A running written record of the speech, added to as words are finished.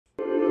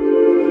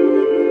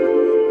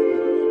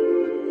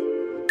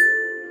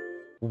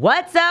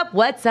What's up?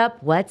 What's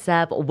up? What's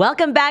up?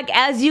 Welcome back.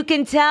 As you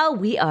can tell,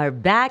 we are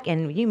back,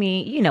 and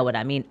you know what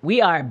I mean.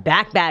 We are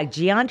back.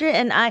 Giandra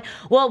and I.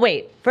 Well,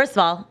 wait. First of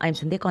all, I'm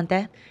Cynthia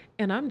Conte.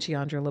 And I'm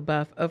Giandra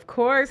LaBeouf, of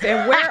course.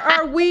 And where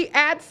are we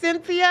at,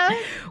 Cynthia?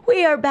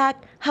 We are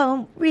back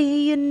home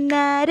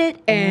reunited,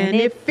 and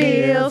it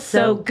feels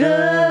so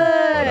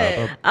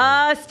good.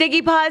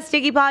 Sticky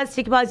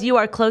Paws, you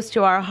are close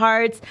to our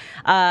hearts.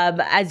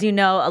 As you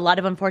know, a lot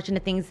of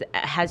unfortunate things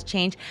has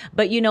changed.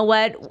 But you know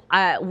what?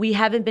 We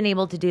haven't been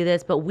able to do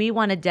this, but we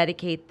want to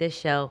dedicate this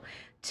show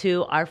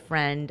to our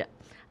friend,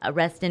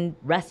 rest in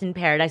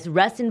paradise,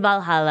 rest in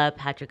Valhalla,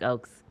 Patrick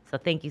Oakes. So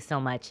thank you so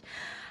much.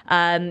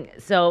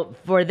 So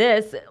for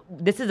this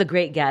is a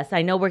great guest.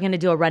 I know we're going to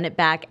do a run it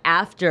back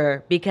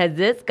after, because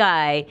this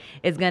guy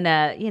is going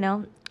to,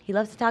 he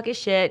loves to talk his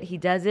shit. He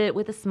does it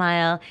with a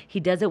smile. He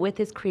does it with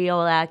his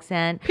Creole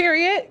accent.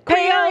 Period.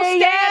 Creole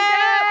stand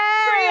up.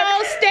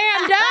 Creole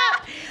stand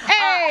up.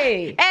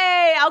 Hey.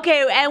 Hey.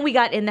 Okay. And we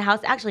got in the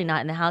house, actually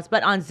not in the house,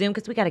 but on Zoom,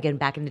 because we got to get him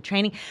back into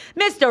training,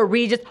 Mr.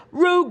 Regis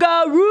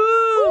Prograis.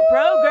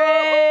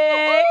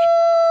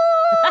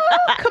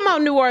 Come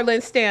on, New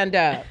Orleans, stand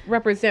up.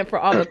 Represent for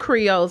all the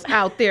Creoles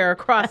out there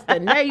across the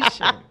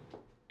nation.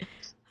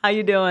 How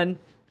you doing?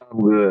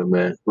 I'm good,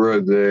 man. Real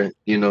good.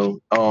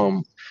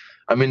 I'm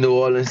in New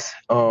Orleans.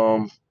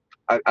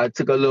 I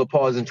took a little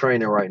pause in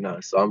training right now.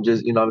 So I'm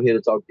just, I'm here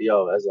to talk to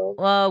y'all. That's all.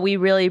 Well, we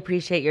really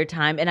appreciate your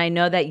time. And I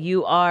know that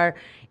you are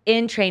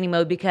in training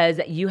mode because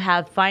you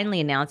have finally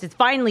announced, it's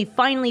finally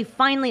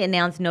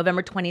announced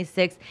November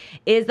 26th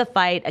is the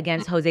fight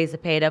against Jose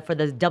Zepeda for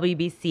the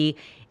WBC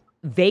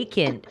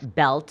vacant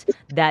belt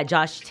that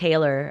Josh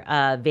Taylor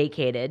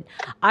vacated.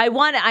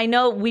 I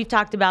know we've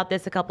talked about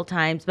this a couple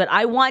times, but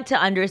I want to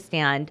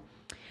understand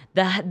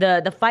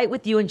the fight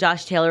with you and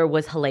Josh Taylor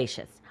was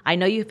hellacious. I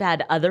know you've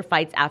had other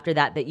fights after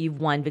that you've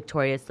won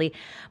victoriously,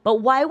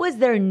 but why was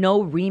there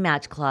no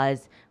rematch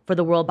clause for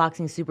the World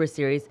Boxing Super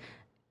Series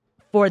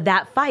for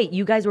that fight?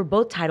 You guys were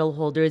both title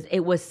holders.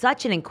 It was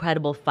such an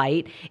incredible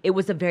fight. It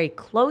was a very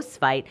close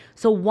fight.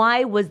 So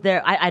why was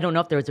there, I don't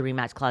know if there was a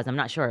rematch clause. I'm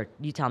not sure.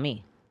 You tell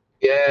me.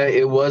 Yeah,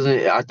 it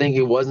wasn't. I think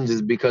it wasn't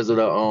just because of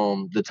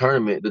the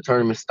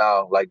tournament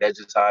style. Like, that's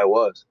just how it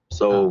was.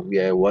 So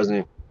yeah, it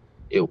wasn't.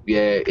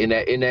 In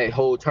that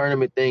whole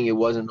tournament thing, it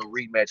wasn't a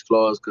rematch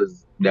clause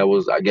because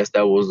I guess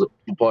that was a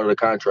part of the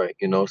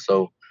contract.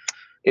 So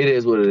it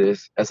is what it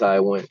is. That's how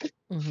it went.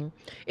 Mm-hmm.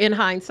 In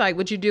hindsight,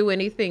 would you do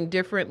anything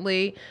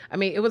differently? I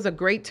mean, it was a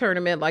great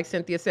tournament. Like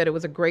Cynthia said, it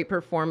was a great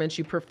performance.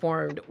 You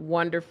performed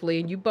wonderfully,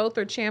 and you both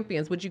are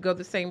champions. Would you go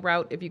the same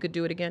route if you could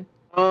do it again?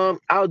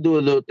 I'll do a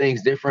little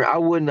things different. I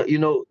wouldn't,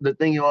 the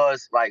thing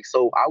was, like,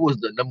 so I was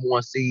the number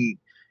one seed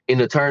in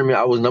the tournament.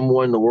 I was number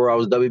one in the world. I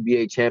was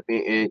WBA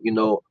champion. And,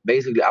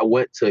 basically I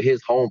went to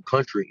his home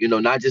country,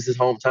 not just his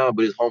hometown,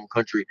 but his home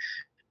country.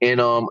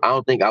 And I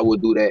don't think I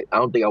would do that. I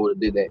don't think I would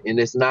have did that. And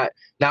it's not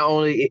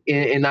only,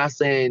 and not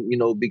saying,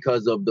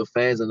 because of the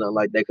fans and nothing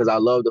like that, because I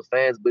love the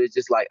fans, but it's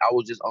just like, I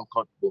was just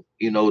uncomfortable,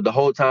 the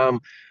whole time.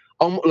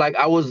 Like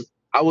I was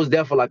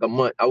there for like a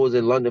month. I was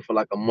in London for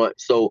like a month.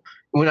 So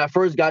when I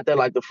first got there,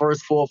 like the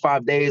first 4 or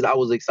 5 days, I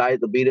was excited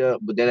to be there.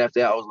 But then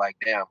after that, I was like,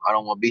 damn, I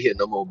don't want to be here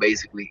no more,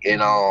 basically.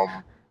 And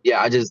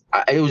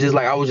it was just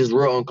like, I was just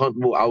real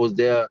uncomfortable. I was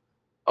there.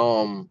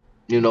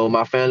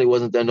 My family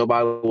wasn't there.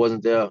 Nobody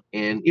wasn't there.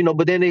 And,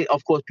 but then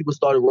of course, people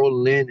started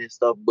rolling in and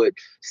stuff. But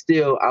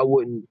still, I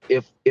wouldn't,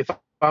 if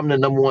I'm the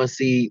number one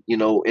seed,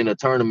 in a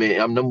tournament,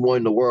 I'm number one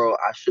in the world,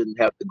 I shouldn't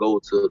have to go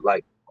to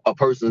like a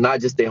person,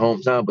 not just their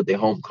hometown, but their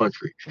home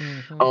country.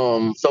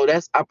 Mm-hmm. So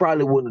I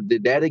probably wouldn't have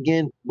did that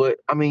again. But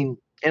I mean,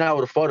 and I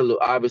would have fought a little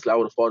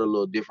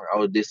different. I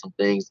would have did some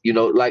things,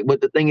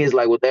 but the thing is,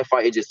 like, with that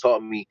fight, it just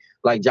taught me,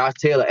 like, Josh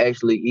Taylor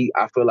actually,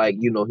 I feel like,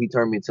 he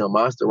turned me into a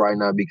monster right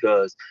now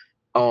because,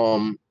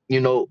 he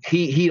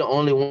the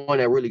only one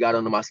that really got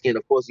under my skin.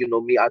 Of course,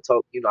 me, I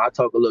talk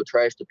a little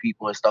trash to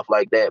people and stuff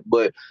like that.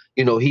 But,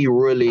 he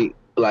really,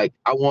 like,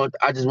 I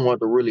just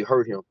wanted to really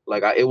hurt him.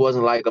 Like, it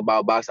wasn't like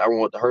about boxing. I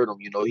wanted to hurt him.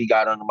 He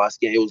got under my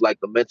skin. It was like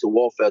the mental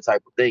warfare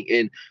type of thing.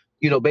 And,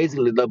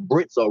 basically the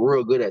Brits are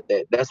real good at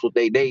that. That's what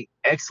they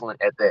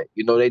excellent at that.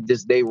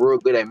 They real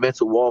good at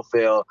mental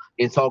warfare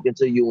and talking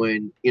to you.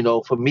 And,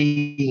 for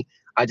me,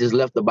 I just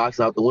left the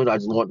boxing out the window. I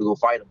just wanted to go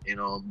fight him.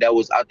 And that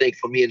was, I think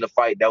for me in the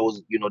fight, that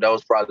was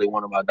probably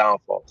one of my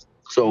downfalls.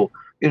 So,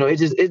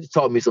 it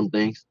taught me some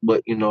things.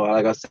 But,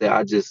 like I said,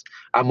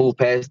 I moved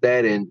past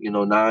that. And,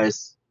 now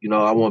it's,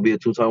 I want to be a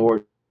 2-time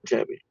world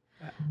champion.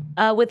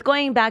 With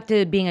going back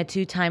to being a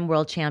 2-time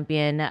world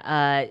champion,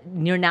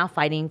 you're now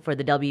fighting for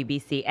the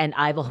WBC. And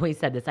I've always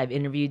said this. I've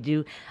interviewed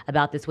you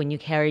about this when you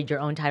carried your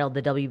own title,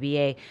 the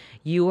WBA.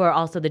 You are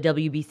also the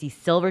WBC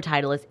silver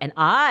titleist. And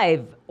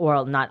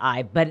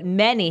but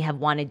many have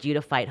wanted you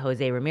to fight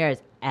Jose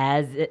Ramirez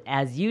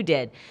as you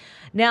did.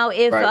 Now,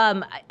 if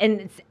right.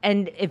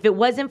 And if it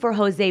wasn't for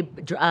Jose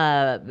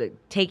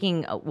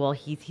taking,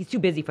 he's too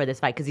busy for this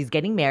fight because he's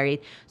getting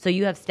married. So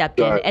you have stepped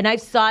in, and I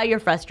saw your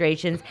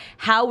frustrations.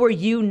 How were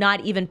you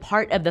not even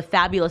part of the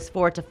Fabulous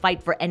Four to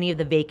fight for any of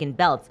the vacant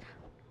belts?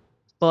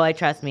 Boy,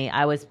 trust me,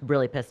 I was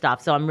really pissed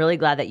off. So I'm really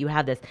glad that you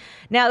have this.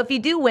 Now, if you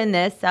do win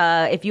this,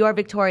 if you are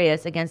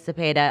victorious against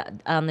Zepeda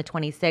on the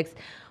 26th,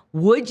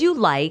 would you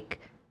like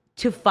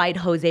to fight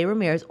Jose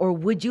Ramirez, or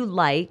would you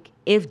like,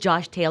 if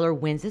Josh Taylor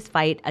wins this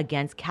fight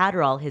against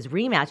Catterall, his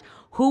rematch,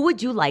 who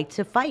would you like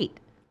to fight?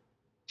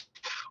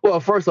 Well,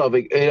 first off,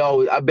 I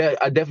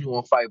definitely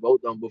want to fight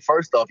both of them. But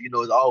first off,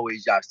 it's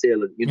always Josh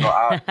Taylor.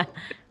 The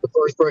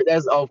first person.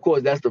 That's of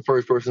course that's the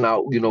first person I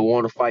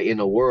want to fight in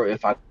the world.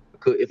 If I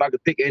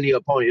could pick any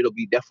opponent, it'll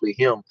be definitely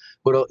him.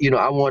 But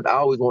I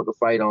always want to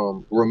fight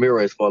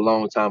Ramirez for a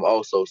long time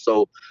also.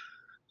 So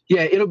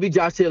yeah, it'll be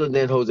Josh Taylor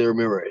then Jose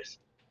Ramirez.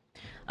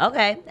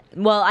 Okay.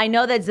 Well, I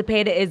know that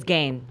Zepeda is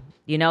game.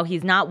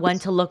 He's not one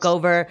to look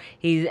over.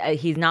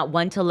 He's not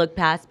one to look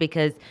past,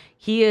 because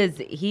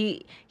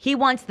he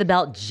wants the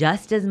belt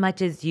just as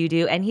much as you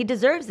do, and he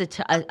deserves a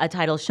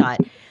title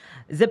shot.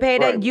 Zepeda,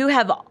 Right. You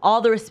have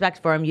all the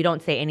respect for him. You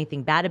don't say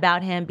anything bad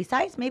about him.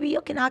 Besides, maybe you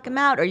can knock him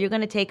out, or you're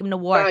going to take him to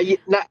war. Not yet.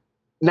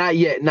 Not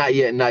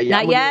I'm gonna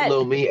yet? get a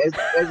little mean.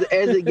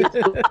 As it gets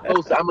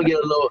closer, I'm gonna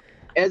get a little.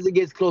 As it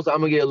gets closer, I'm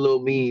gonna get a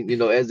little mean.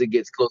 As it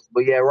gets closer.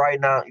 But yeah, right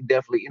now,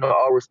 definitely.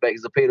 All respect.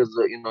 Zepeda's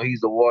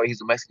he's a warrior.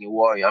 He's a Mexican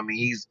warrior. I mean,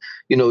 he's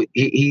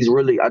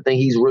really. I think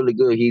he's really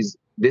good.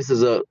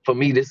 For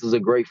me, this is a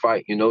great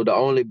fight.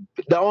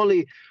 The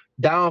only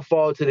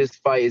downfall to this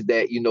fight is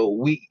that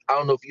I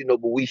don't know if you know,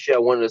 but we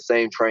share one of the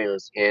same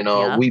trainers, and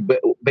Yeah.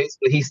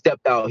 basically he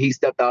stepped out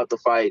the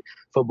fight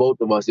for both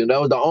of us. That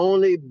was the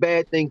only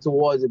bad thing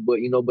towards it.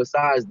 But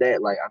besides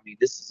that, like, I mean,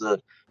 this is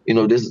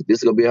this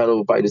is gonna be a hell of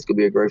a fight. This could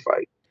be a great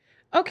fight.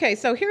 Okay,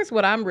 so here's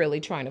what I'm really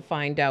trying to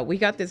find out. We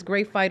got this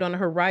great fight on the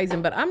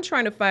horizon, but I'm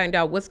trying to find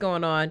out what's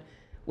going on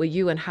with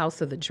you and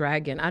House of the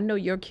Dragon. I know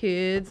your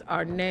kids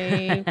are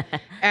named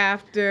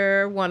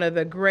after one of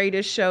the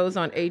greatest shows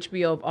on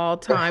HBO of all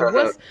time.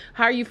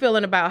 How are you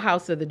feeling about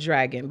House of the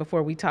Dragon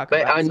before we talk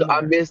Man, about I some know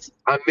I missed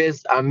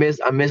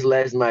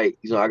last night.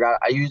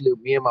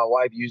 Me and my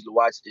wife usually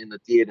watch it in the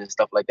theater and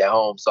stuff like that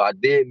home. So I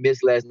did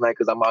miss last night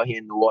because I'm out here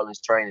in New Orleans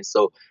training.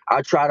 So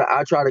I try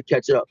to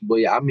catch up. But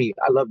yeah, I mean,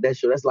 I love that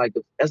show.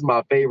 That's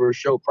my favorite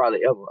show probably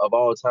ever of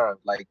all time.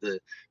 Like the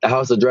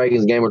House of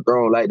Dragons, Game of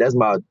Thrones. That's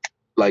my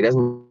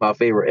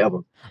favorite ever.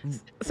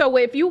 So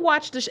if you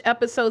watch the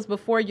episodes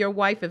before your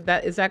wife,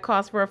 is that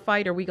cause for a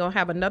fight? Are we gonna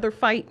have another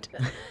fight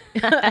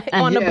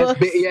on the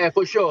books? Yeah,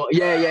 for sure.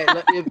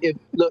 Yeah.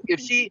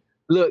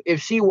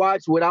 If she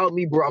watched without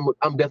me, bro,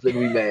 I'm definitely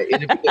gonna be mad.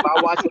 And if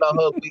I watch without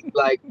her,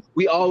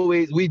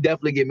 we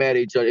definitely get mad at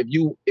each other. If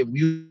you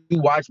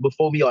watch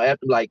before me or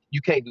after, like, you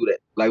can't do that.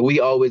 Like,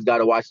 we always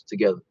gotta watch it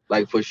together.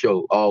 Like, for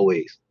sure,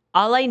 always.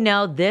 All I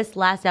know, this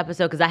last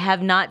episode, because I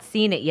have not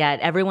seen it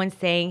yet, everyone's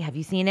saying, have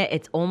you seen it?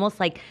 It's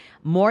almost like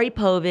Maury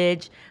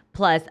Povich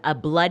plus a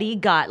bloody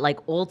like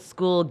old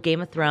school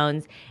Game of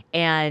Thrones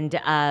and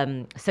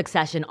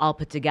Succession all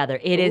put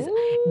together. It is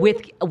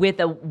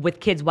with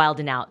kids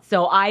wilding out.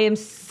 So I am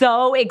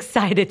so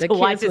excited to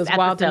watch this was episode.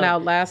 wilding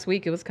out last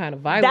week. It was kind of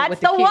violent. That's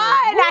with the the one.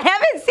 I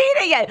haven't seen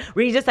it yet.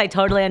 Regis, I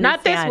totally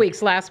understand. Not this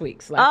week's, last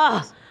week's.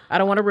 Oh. I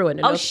don't want to ruin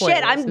it. No spoilers,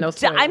 Shit! I'm no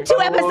spoilers. I'm 2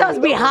 episodes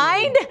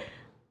behind.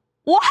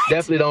 What?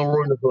 Definitely don't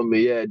ruin it for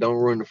me. Yeah, don't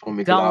ruin it for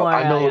me. Don't worry.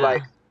 I know, yeah.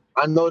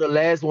 I know the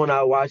last one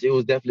I watched, it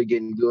was definitely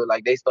getting good.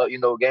 Like, they start,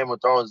 Game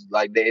of Thrones,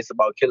 it's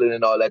about killing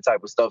and all that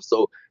type of stuff.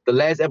 So the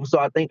last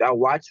episode I think I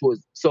watched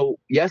was,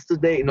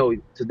 yesterday, no,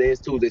 today is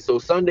Tuesday. So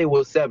Sunday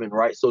was 7,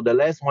 right? So the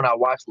last one I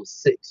watched was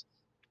 6.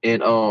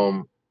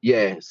 And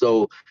yeah,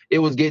 so it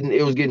was getting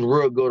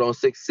real good on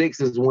 6. 6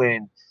 is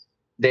when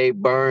they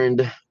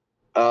burned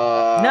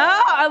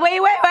No, wait.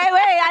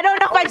 I don't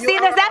know if I've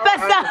seen this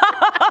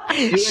episode.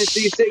 You didn't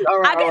see 6? All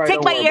right, I'm going to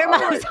take my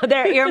earmuffs.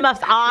 Their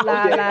earmuffs off. All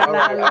right.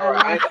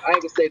 I ain't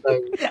gonna say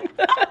nothing.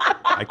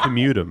 I can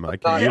mute him.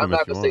 I'm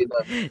not gonna say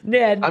nothing.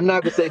 Ned. I'm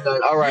not gonna say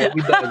nothing. All right,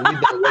 we done.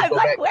 Let's go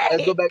back.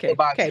 Let's go back to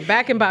boxing. Okay,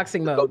 back in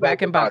boxing mode.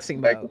 Back in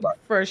boxing mode.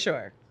 For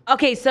sure.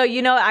 Okay, so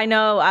I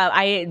know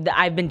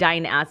I've been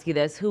dying to ask you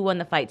this. Who won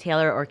the fight,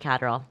 Taylor or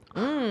Catterall?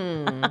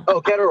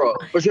 Oh, Catterall,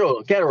 for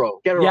sure.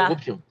 Catterall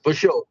whooped him, for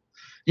sure.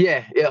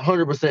 Yeah,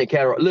 100%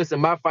 Catterall. Listen,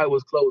 my fight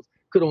was close.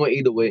 Could have went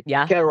either way.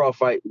 Yeah. Catterall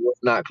fight was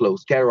not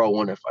close. Catterall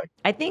won that fight.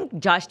 I think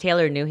Josh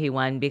Taylor knew he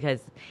won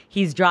because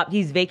he's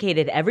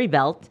vacated every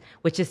belt,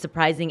 which is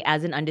surprising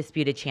as an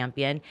undisputed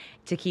champion,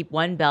 to keep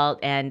one belt.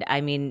 And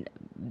I mean,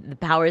 the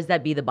powers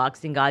that be, the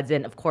boxing gods,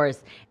 and of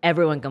course,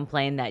 everyone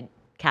complained that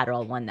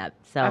Catterall won that.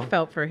 So I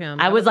felt for him.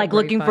 I was like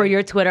looking for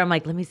your. your Twitter. I'm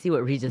like, let me see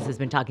what Regis has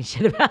been talking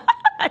shit about.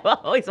 I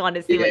always want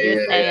to see what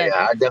you're saying.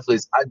 Yeah. I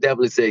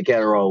definitely said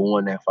Catterall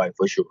won that fight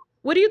for sure.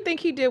 What do you think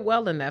he did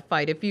well in that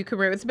fight? If you can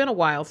remember, it's been a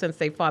while since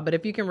they fought, but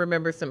if you can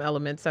remember some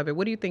elements of it,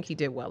 what do you think he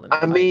did well in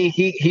that fight? I mean,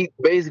 he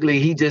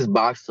basically just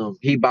boxed him.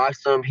 He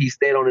boxed him. He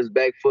stayed on his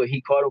back foot. He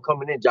caught him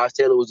coming in. Josh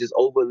Taylor was just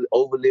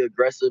overly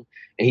aggressive,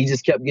 and he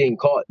just kept getting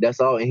caught. That's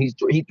all. And he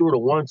threw the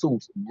 1-2,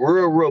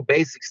 real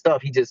basic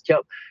stuff. He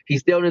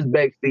stayed on his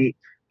back feet.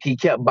 He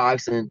kept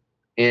boxing,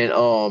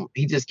 and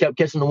he just kept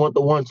catching the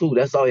 1-2.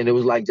 That's all. And it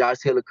was like Josh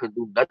Taylor couldn't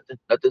do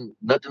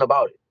nothing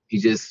about it.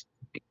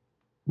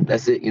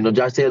 That's it.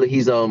 Josh Taylor,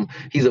 he's a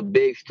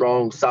big,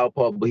 strong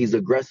southpaw, but he's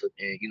aggressive,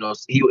 and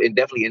and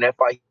definitely in that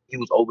fight he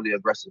was overly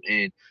aggressive,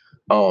 and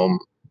um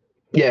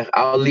yeah,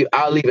 I'll leave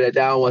it at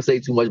that. I don't want to say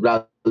too much, but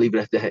I'll leave it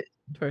at that.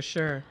 For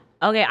sure.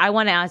 Okay, I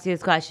want to ask you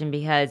this question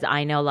because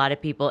I know a lot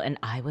of people, and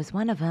I was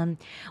one of them.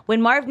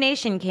 When Marv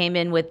Nation came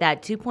in with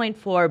that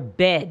 2.4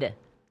 bid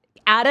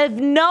out of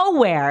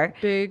nowhere,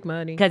 Big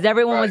money. because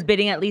everyone was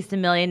bidding at least $1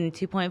 million and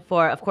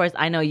 2.4. Of course,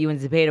 I know you and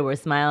Zepeda were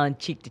smiling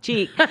cheek to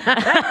cheek.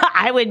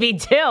 I would be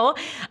too.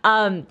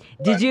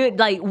 Did you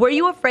were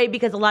you afraid,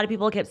 because a lot of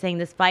people kept saying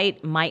this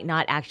fight might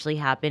not actually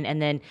happen,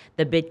 and then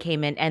the bid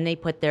came in and they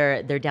put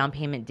their down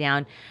payment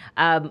down.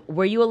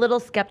 Were you a little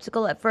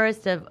skeptical at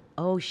first of,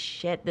 oh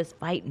shit, this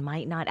fight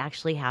might not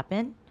actually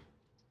happen?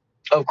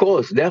 Of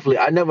course, definitely.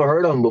 I never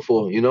heard of him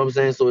before. You know what I'm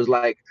saying? So it's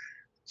like,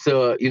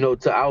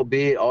 to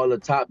outbid all the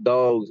top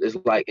dogs is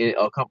like in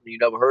a company you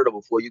never heard of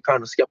before. You're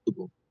kind of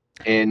skeptical,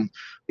 and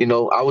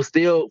I was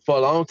still, for a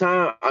long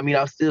time. I mean,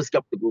 I was still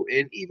skeptical,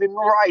 and even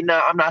right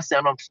now, I'm not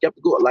saying I'm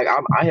skeptical. Like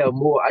I have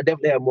more. I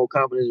definitely have more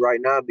confidence right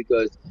now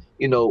because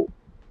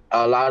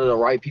a lot of the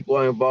right people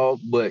are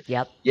involved. But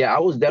Yep. yeah, I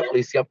was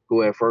definitely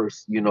skeptical at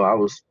first. I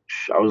was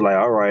like,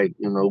 all right,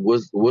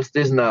 what's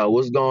this now?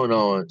 What's going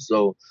on?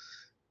 So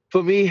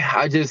for me,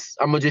 I'm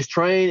gonna just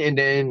train, and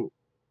then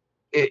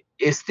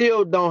it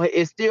still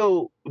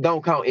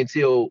don't count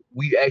until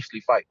we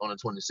actually fight on the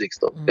 26th.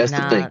 Though that's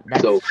the thing.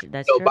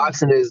 That's true.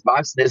 Boxing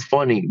is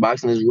funny.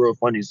 Boxing is real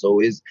funny. So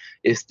it's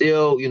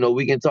still,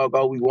 we can talk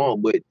all we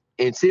want, but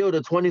until the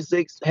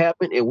 26th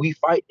happen and we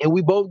fight and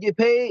we both get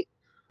paid,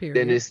 Period.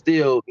 then it's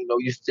still,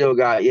 you still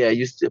got,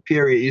 you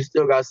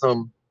still got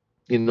some.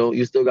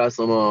 You still got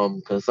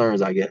some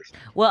concerns, I guess.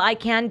 Well, I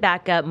can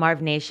back up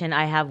Marv Nation.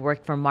 I have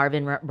worked for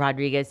Marvin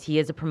Rodriguez. He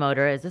is a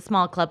promoter, is a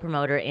small club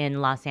promoter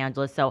in Los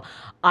Angeles. So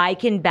I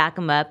can back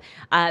him up.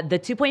 The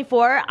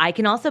 2.4, I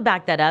can also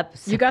back that up.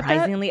 You got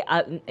that? Surprisingly,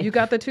 You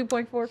got the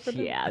 2.4 for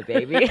them? yeah,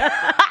 baby.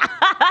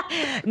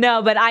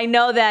 No, but I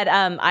know that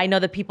I know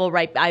the people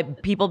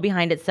people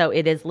behind it. So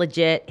it is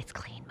legit. It's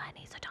clean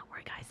money. So don't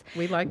worry, guys.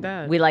 We like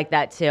that. We like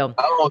that too.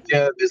 I don't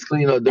care if it's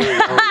clean or dirty.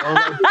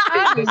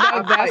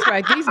 That's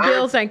right. These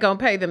bills ain't gonna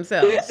pay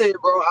themselves. Listen,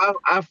 bro,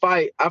 I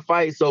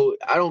fight. So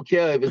I don't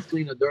care if it's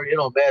clean or dirty. It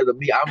don't matter to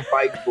me. I'm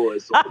fighting for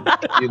it. So I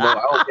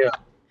don't care.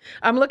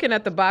 I'm looking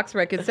at the box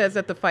rec. It says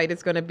that the fight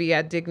is going to be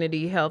at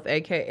Dignity Health,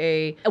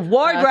 aka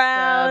War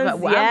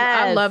Grounds.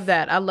 Yes. I love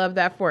that. I love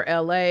that for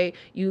LA.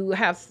 You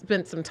have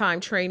spent some time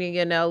training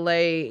in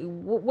LA.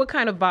 What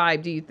kind of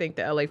vibe do you think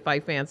the LA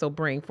fight fans will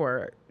bring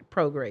for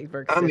Prograis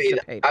versus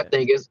Zepeda?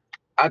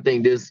 I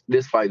think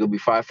this fight gonna be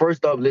fine.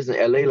 First off, listen,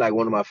 LA like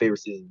one of my favorite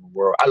cities in the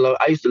world.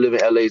 I used to live in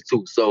LA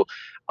too, so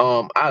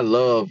I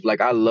love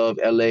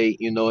LA,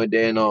 and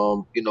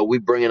then we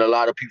bring in a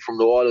lot of people from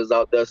New Orleans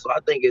out there. So I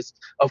think it's,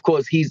 of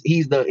course, he's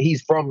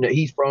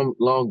from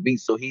Long Beach,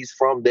 so he's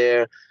from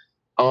there.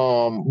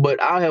 But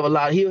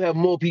he'll have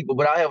more people,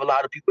 but I'll have a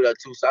lot of people there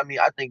too. So I mean,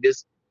 I think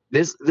this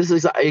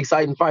is an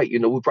exciting fight.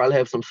 We probably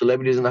have some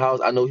celebrities in the house.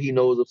 I know he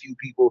knows a few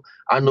people.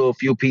 I know a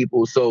few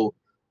people. So,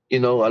 a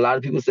lot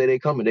of people say they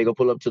coming. They gonna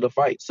pull up to the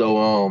fight. So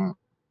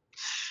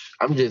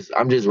I'm just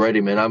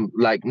ready, man. I'm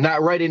like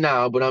not ready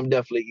now, but I'm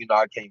definitely,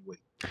 I can't wait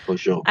for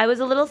sure. I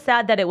was a little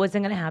sad that it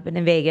wasn't going to happen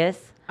in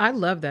Vegas. I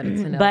love that it's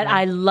in LA. But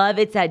I love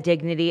it's at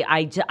Dignity.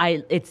 It's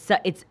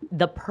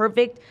the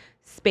perfect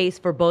space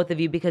for both of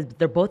you because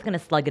they're both going to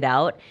slug it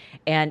out,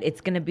 and it's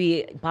going to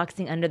be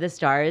boxing under the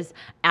stars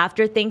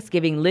after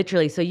Thanksgiving,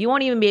 literally. So you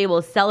won't even be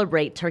able to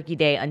celebrate Turkey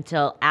Day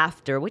until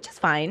after, which is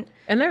fine.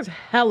 And there's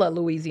hella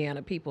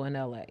Louisiana people in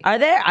LA. Are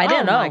there? I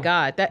didn't know. Oh my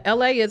God. That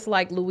LA is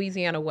like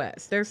Louisiana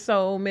West. There's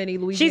so many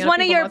Louisiana She's one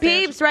of people your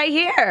peeps right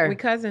here. We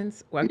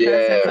cousins. We're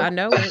Yeah. cousins. I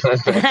know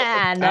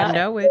it. I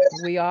know it.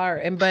 We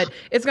are. But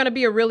it's going to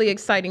be a really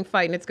exciting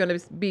fight, and it's going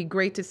to be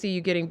great to see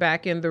you getting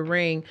back in the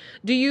ring.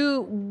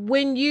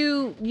 When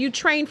you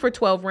train for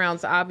 12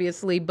 rounds,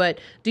 obviously, but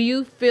do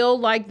you feel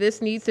like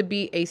this needs to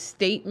be a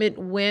statement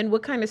win?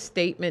 What kind of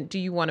statement do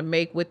you want to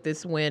make with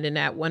this win and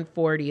at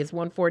 140? Is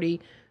 140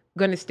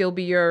 going to still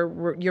be your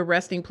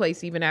resting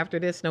place even after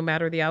this, no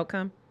matter the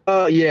outcome?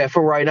 Yeah,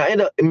 for right now,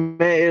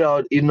 it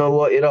all, you know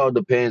what? It all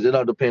depends. It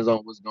all depends on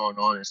what's going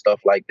on and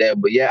stuff like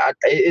that. But yeah,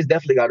 it's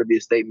definitely got to be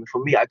a statement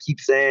for me. I keep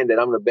saying that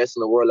I'm the best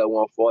in the world at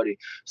 140.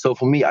 So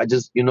for me, I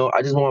just want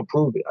to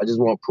prove it. I just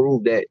want to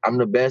prove that I'm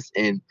the best.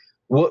 And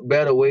what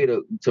better way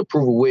to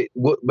prove it with?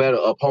 What better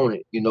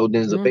opponent, than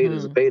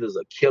Zepeda? Zepeda's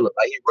a killer.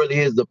 Like, he really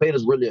is.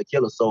 Zepeda's really a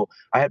killer. So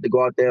I have to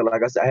go out there.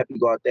 Like I said, I have to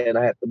go out there and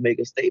I have to make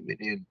a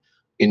statement. And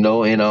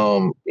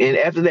and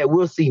after that,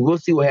 we'll see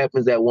what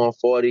happens at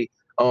 140.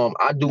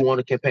 I do want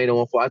to campaign at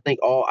 140. I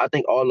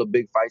think all the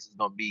big fights is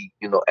gonna be,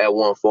 at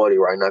 140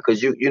 right now,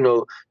 because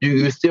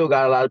you still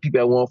got a lot of people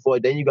at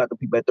 140. Then you got the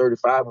people at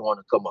 35 who want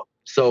to come up.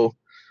 So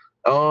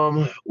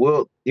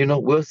we'll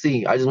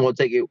see. I just want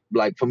to take it,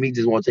 like, for me,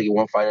 just want to take it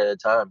one fight at a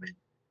time and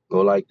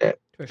go like that.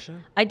 For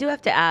sure. I do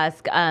have to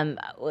ask,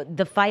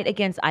 the fight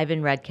against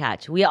Ivan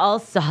Redkach. We all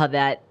saw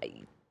that.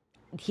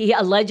 he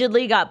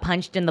allegedly got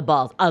punched in the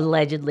balls,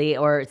 allegedly,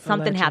 or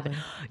something happened.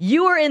 Allegedly.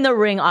 You were in the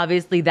ring,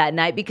 obviously, that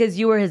night because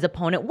you were his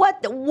opponent.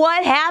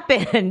 What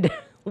happened?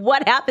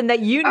 What happened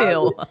that you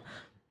knew?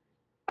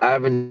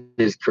 Ivan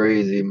is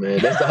crazy, man.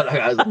 That's all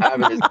I got.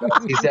 Ivan is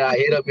crazy. He said I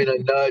hit him in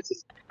the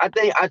nuts. I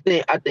think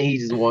he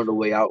just wanted a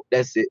way out.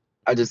 That's it.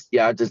 I just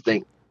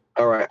think.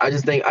 All right. I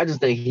just think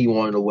he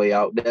wanted a way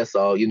out. That's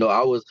all.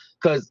 I was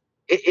because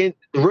it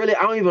really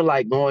I don't even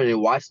like going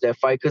and watch that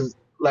fight because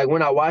like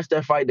when I watched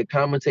that fight, the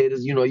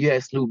commentators, you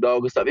had Snoop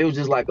Dogg and stuff. It was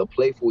just like a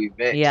playful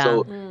event. Yeah.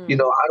 So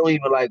I don't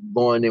even like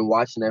going and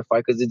watching that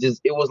fight because it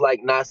was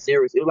like not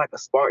serious. It was like a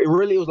spar. It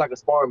really was like a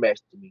sparring match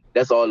to me.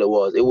 That's all it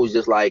was. It was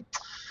just like.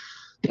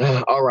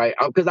 All right,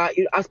 because I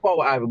sparred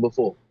with Ivan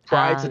before.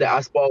 Prior to that, I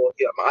sparred with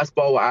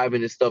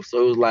Ivan and stuff.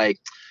 So it was like,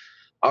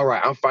 all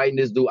right, I'm fighting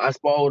this dude. I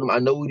sparred with him. I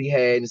know what he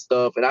had and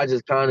stuff, and I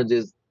just kind of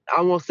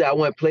I won't say I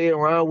went playing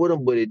around with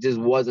him, but it just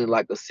wasn't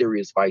like a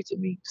serious fight to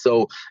me.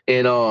 So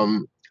and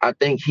I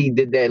think he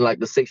did that in like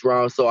the 6th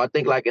round. So I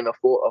think like in the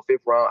 4th or 5th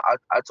round,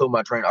 I told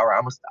my trainer, all right,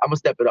 I'm gonna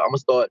step it up. I'm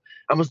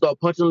gonna start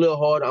punching a little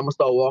harder. I'm gonna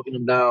start walking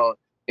him down.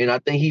 And I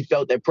think he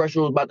felt that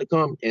pressure was about to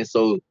come, and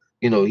so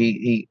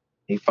he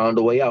found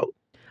a way out.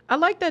 I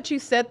like that you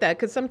said that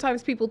because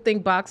sometimes people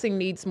think boxing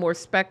needs more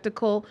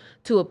spectacle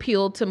to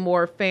appeal to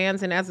more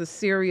fans. And as a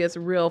serious,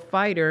 real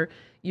fighter,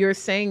 you're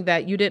saying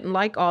that you didn't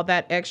like all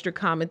that extra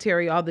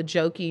commentary, all the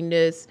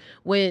jokiness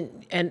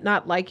and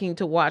not liking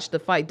to watch the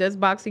fight. Does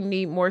boxing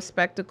need more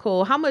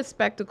spectacle? How much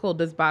spectacle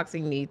does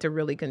boxing need to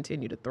really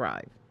continue to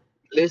thrive?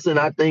 Listen,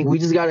 I think we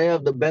just gotta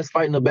have the best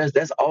fighting the best.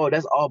 That's all.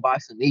 That's all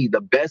boxing need.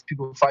 The best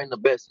people fighting the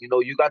best. You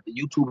got the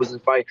YouTubers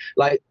and fight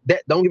like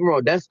that. Don't get me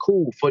wrong. That's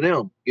cool for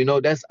them.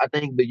 That's I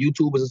think the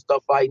YouTubers and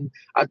stuff fighting.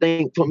 I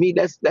think for me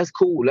that's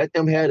cool. Let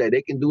them have that.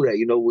 They can do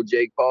that. With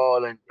Jake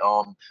Paul and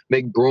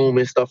McBroom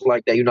and stuff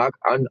like that.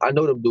 I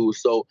know them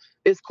dudes. So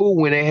it's cool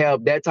when they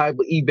have that type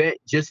of event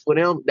just for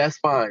them. That's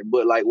fine.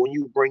 But like when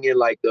you bring in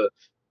like the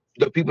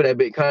people that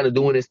been kind of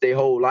doing this their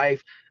whole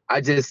life.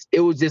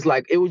 It was just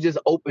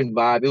open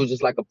vibe. It was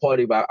just like a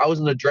party vibe. I was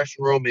in the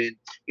dressing room and,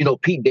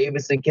 Pete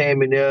Davidson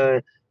came in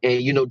there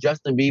and,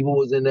 Justin Bieber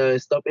was in there and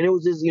stuff. And it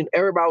was just,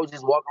 everybody was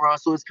just walking around.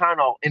 So it's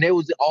kind of, and they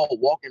was all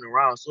walking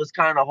around. So it's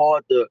kind of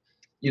hard to,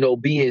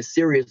 be in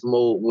serious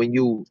mode when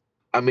you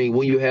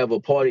have a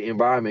party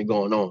environment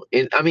going on.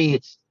 And I mean,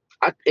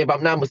 if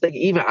I'm not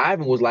mistaken, even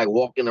Ivan was like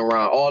walking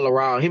around all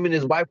around. Him and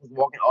his wife was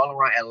walking all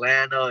around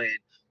Atlanta and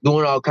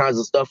doing all kinds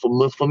of stuff.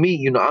 For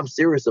me, I'm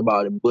serious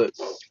about it. But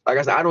like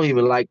I said, I don't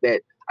even like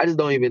that. I just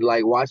don't even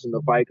like watching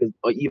the fight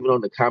or even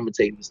on the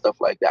commentating and stuff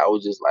like that. I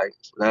was just like,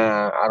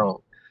 nah, I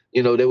don't.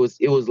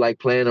 It was like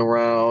playing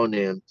around,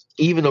 and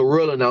even the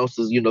real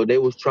announcers, they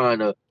was trying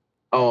to.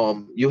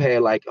 You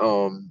had like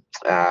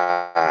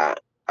I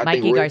think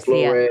Mikey Rick Garcia.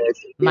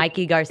 Flores,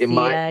 Mikey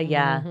Garcia,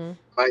 yeah. Mm-hmm.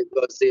 Mike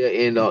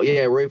Garcia, and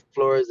Ray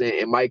Flores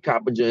and Mike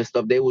Coppinger and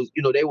stuff. They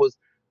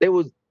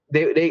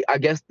I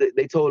guess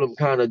they told him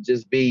kind of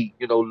just be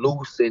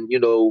loose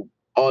and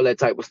all that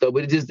type of stuff,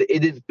 but it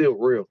didn't feel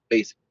real,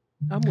 basically.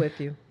 I'm with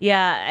you.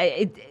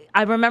 Yeah,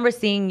 I remember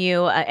seeing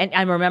you, and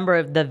I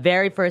remember the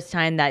very first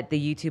time that the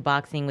YouTube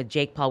boxing with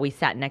Jake Paul, we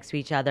sat next to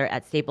each other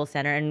at Staples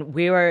Center, and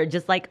we were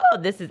just like, oh,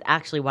 this is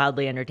actually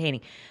wildly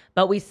entertaining.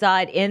 But we saw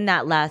it in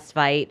that last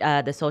fight,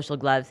 the Social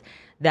Gloves,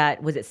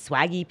 that was it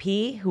Swaggy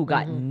P who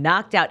got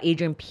knocked out.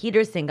 Adrian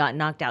Peterson got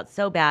knocked out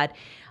so bad.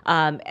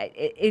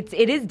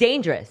 It is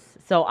dangerous.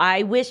 So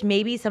I wish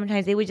maybe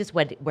sometimes they would just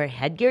wear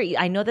headgear.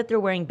 I know that they're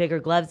wearing bigger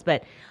gloves,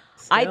 but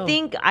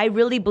I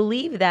really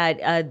believe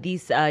that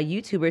these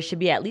YouTubers should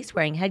be at least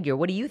wearing headgear.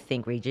 What do you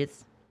think,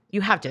 Regis? You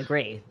have to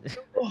agree.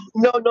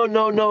 No.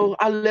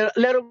 I let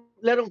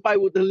them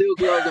fight with the little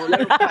gloves on. Let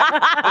them fight.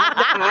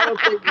 I don't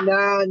think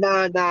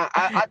nah.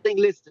 I think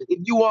listen, if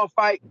you want to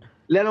fight,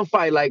 let them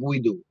fight like we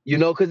do.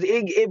 Because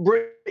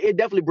it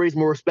definitely brings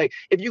more respect.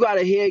 If you got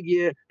a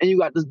headgear and you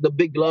got the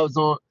big gloves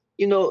on.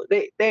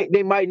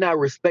 They might not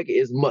respect it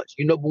as much,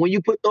 but when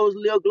you put those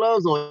little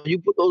gloves on, you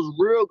put those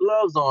real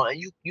gloves on,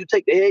 and you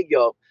take the headgear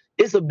off,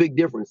 it's a big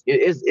difference.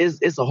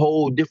 It's a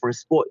whole different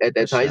sport at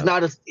that time. It's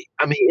not it's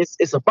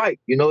a fight.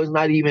 It's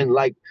not even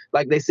like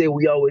they say.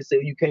 We always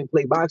say you can't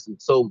play boxing.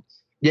 So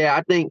yeah,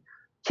 I think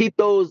keep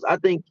those.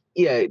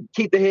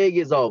 Keep the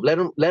headgears off. Let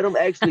them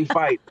actually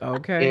fight.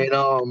 Okay.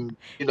 And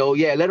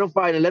let them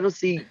fight and let them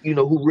see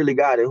who really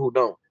got it, who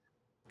don't.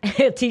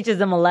 It teaches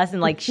them a lesson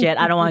like, shit,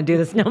 I don't want to do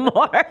this no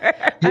more.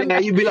 Yeah,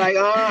 you'd be like,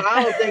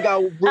 I don't think I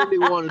really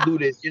want to do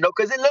this,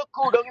 because it look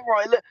cool. Don't get me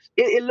wrong.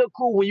 It look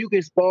cool when you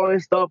can spar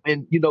and stuff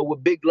and,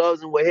 with big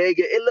gloves and with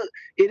headgear.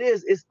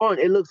 It's fun.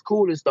 It looks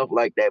cool and stuff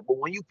like that. But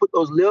when you put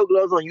those little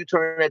gloves on, you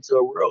turn that to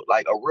a real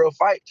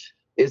fight.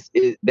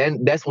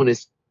 Then that's when it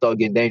starts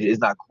getting dangerous.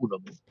 It's not cool no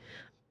more.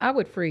 I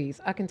would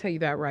freeze. I can tell you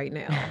that right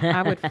now.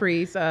 I would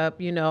freeze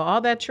up. All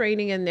that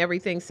training and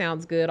everything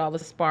sounds good, all the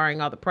sparring,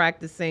 all the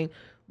practicing.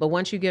 But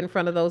once you get in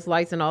front of those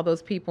lights and all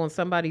those people and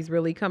somebody's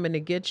really coming to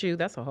get you,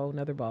 that's a whole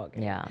nother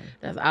ballgame. Yeah.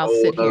 I'll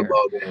sit here.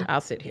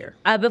 I'll sit here.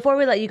 Before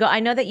we let you go, I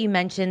know that you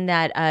mentioned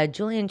that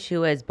Julian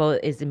Chua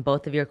is in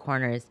both of your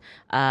corners.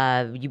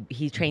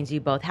 He trains you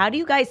both. How do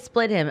you guys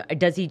split him?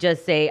 Does he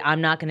just say, "I'm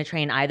not going to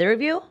train either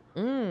of you"?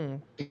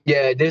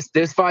 Yeah,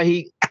 this fight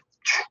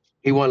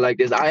he won like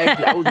this.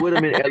 I was with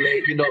him in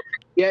LA.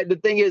 Yeah, the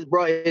thing is,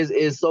 bro,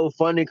 is so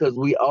funny because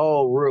we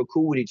all real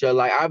cool with each other.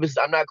 Like,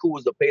 obviously, I'm not cool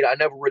with Zepeda. I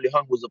never really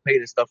hung with Zepeda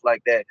and stuff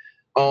like that.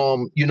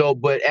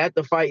 But at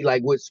the fight,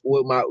 like with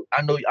I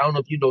don't know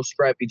if you know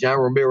Scrappy John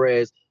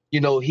Ramirez.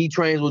 He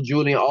trains with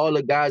Julian, all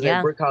the guys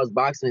at Brick House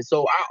Boxing.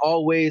 So I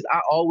always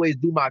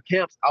do my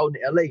camps out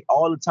in LA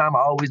all the time.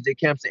 I always did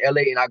camps in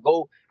LA, and I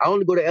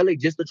only go to LA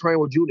just to train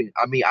with Julian.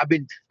 I mean,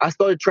 I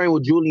started training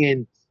with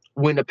Julian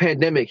when the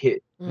pandemic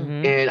hit.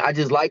 Mm-hmm. And I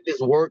just like this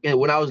work. And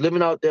when I was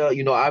living out there,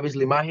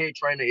 obviously my head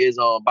trainer is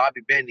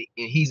Bobby Benny,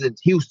 and he's in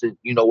Houston,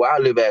 where I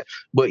live at.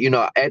 But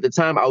at the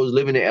time I was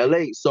living in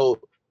LA. So,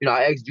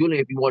 I asked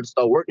Julian if he wanted to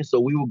start working. So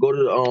we would go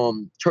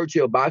to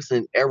Churchill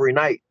Boxing every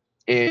night.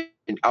 And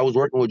I was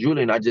working with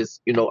Julian. I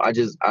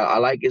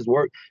like his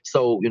work.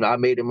 So, I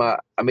made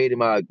it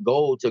my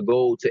goal to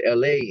go to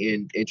LA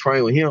and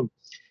train with him.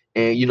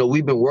 And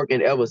we've been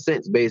working ever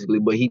since, basically.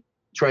 But he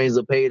trains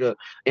Zepeda.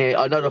 And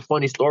another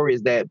funny story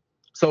is that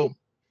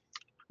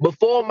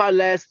before my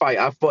last fight,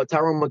 I fought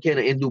Tyrone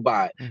McKenna in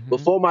Dubai. Mm-hmm.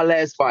 Before my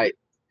last fight,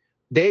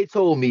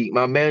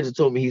 my manager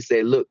told me, he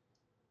said, "Look,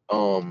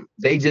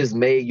 they just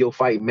made your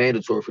fight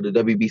mandatory for the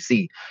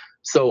WBC."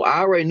 So I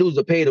already knew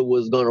Zepeda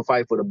was gonna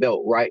fight for the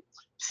belt, right?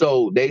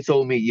 So they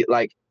told me,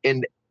 like,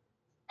 and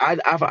I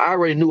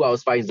already knew I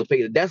was fighting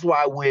Zepeda. That's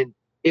why when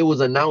it was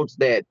announced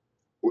that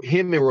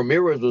him and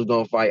Ramirez was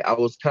gonna fight, I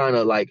was kind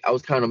of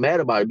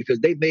mad about it because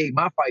they made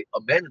my fight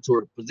a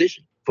mandatory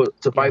position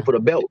to fight for the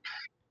belt.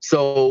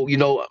 So,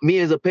 me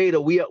and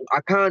Zepeda,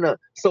 I kind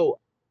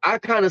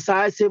of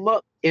sized him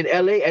up in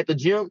LA at the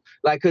gym,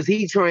 like, cause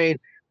he trained,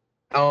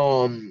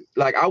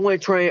 like I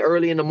went train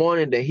early in the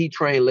morning, then he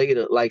trained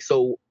later. Like,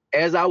 so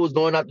as I was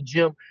going out the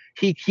gym,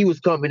 he was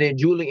coming in.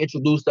 Julian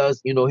introduced us,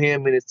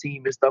 him and his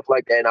team and stuff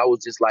like that. And I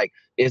was just like,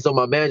 and so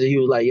my manager, he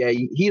was like, "Yeah,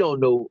 he don't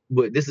know,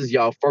 but this is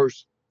y'all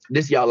first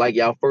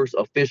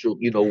official,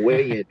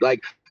 weigh-in."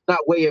 Like, not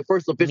weigh-in,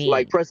 first official,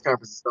 like press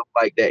conference and stuff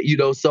like that,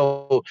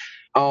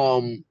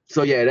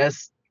 So yeah,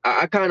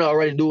 I kind of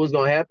already knew what was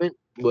gonna happen,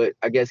 but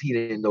I guess he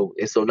didn't know.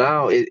 And so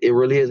now it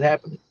really is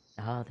happening.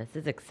 Oh, this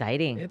is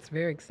exciting. It's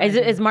very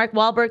exciting. Is Mark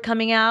Wahlberg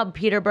coming out?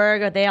 Peter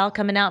Berg, are they all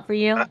coming out for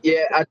you?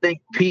 Yeah, I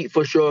think Pete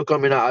for sure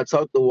coming out. I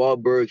talked to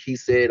Wahlberg. He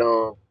said,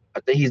 I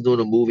think he's doing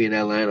a movie in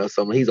Atlanta or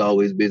something. He's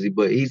always busy,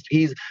 but he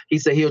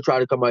said he'll try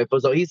to come out.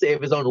 So he said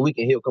if it's on the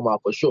weekend, he'll come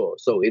out for sure.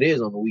 So it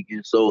is on the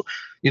weekend. So,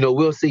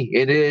 we'll see.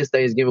 And it is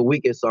Thanksgiving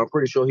weekend, so I'm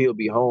pretty sure he'll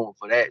be home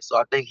for that. So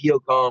I think he'll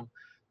come,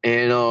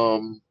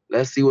 and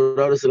let's see what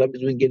other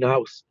celebrities we can get in the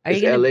house.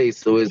 It's LA,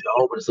 so it's the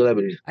home of the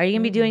celebrities. Are you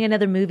gonna be doing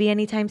another movie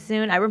anytime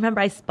soon? I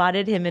remember I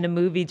spotted him in a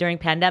movie during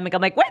pandemic.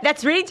 I'm like, wait,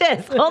 that's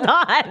Regis. Hold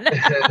on.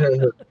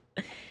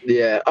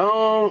 Yeah,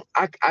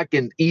 I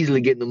can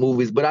easily get in the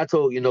movies, but I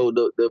told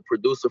the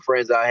producer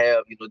friends I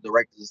have,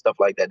 directors and stuff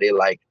like that. They're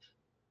like,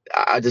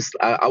 I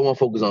want to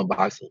focus on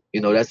boxing.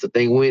 That's the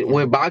thing.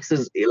 When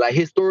boxers, like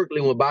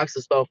historically, when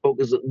boxers start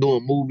focusing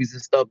doing movies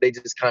and stuff, they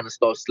just kind of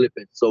start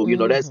slipping. So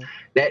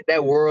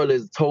that world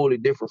is totally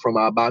different from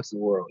our boxing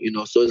world.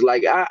 So it's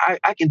like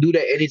I can do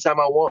that anytime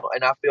I want,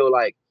 and I feel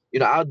like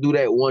I'll do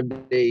that one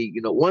day.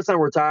 Once I'm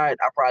retired,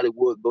 I probably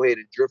would go ahead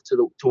and drift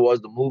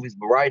towards the movies.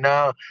 But right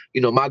now,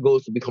 my goal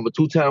is to become a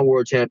 2-time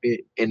world champion,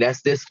 and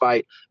that's this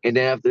fight. And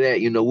then after that,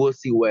 we'll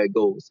see where it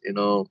goes.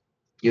 And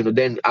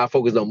then I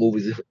focus on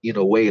movies,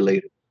 way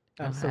later.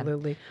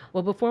 Absolutely.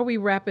 Well, before we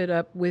wrap it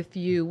up with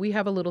you, we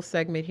have a little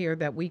segment here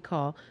that we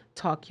call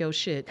Talk Your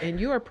Shit,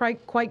 and you are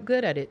quite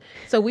good at it.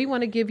 So we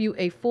want to give you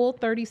a full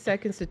 30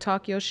 seconds to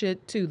talk your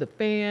shit to the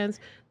fans,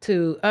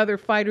 to other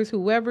fighters,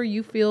 whoever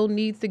you feel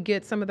needs to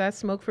get some of that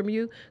smoke from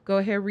you. Go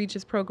ahead,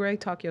 Regis Prograis,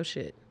 talk your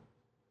shit.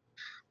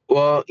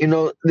 Well,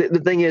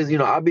 the thing is,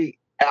 I'll be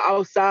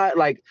outside,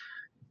 like,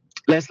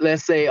 let's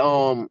say,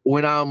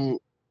 when I'm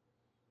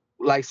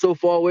like so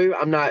far away,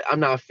 I'm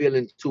not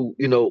feeling too,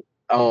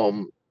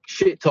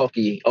 shit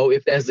talky. Oh,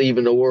 if that's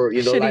even a word,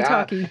 Shitty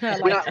talky.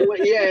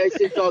 Yeah,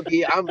 shit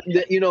talky. I'm,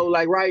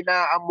 like right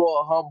now, I'm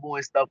more humble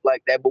and stuff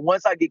like that. But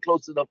once I get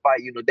close to the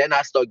fight, then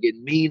I start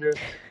getting meaner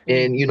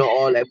and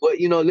all that. But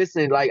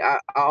listen, like I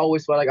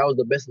always felt like I was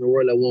the best in the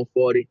world at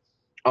 140.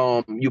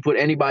 You put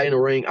anybody in the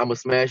ring, I'ma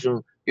smash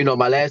them.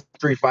 My last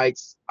 3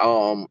 fights,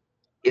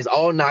 it's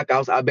all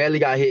knockouts. I barely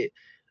got hit.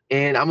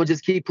 And I'm gonna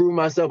just keep proving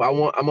myself. I'm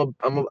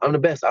the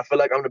best. I feel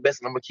like I'm the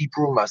best, and I'm gonna keep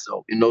proving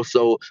myself.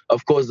 So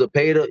of course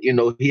Zepeda,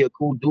 he a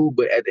cool dude,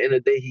 but at the end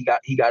of the day, he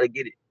got to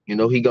get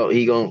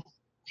it.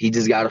 He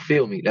just gotta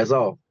feel me. That's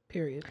all.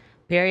 Period.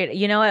 Period.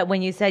 You know what?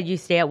 When you said you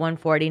stay at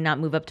 140, not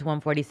move up to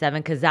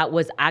 147, because that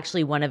was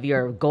actually one of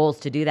your goals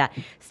to do that.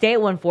 Stay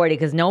at 140,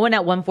 because no one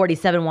at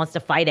 147 wants to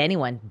fight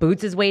anyone.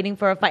 Boots is waiting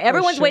for a fight.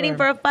 Everyone's waiting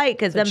for a fight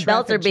because them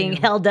belts are being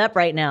held up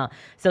right now.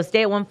 So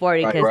stay at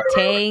 140 because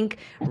Tank,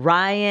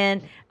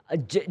 Ryan,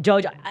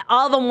 Jojo,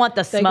 all of them want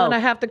the smoke. They're going to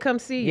have to come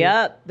see you.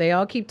 Yep. They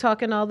all keep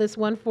talking all this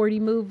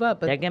 140 move up.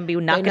 But they're going to be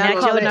knocking at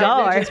your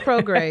door. It's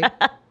Prograis.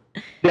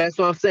 That's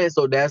what I'm saying.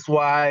 So that's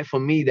why, for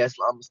me, that's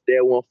why I'm gonna stay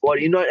at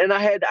 140. You know, and I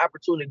had the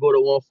opportunity to go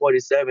to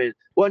 147.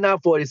 Well,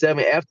 not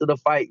 47. After the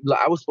fight, like,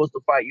 I was supposed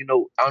to fight. You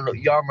know, I don't know.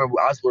 Y'all remember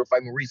I was supposed to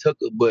fight Maurice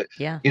Hooker, but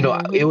you know,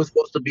 it was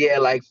supposed to be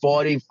at like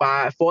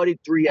 45,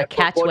 43, a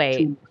catch weight,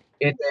 and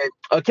then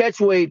a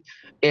catch weight,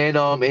 and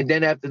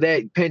then after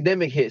that,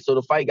 pandemic hit, so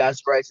the fight got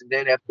scratched. And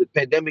then after the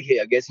pandemic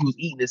hit, I guess he was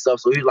eating and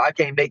stuff. So he was like, I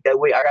can't make that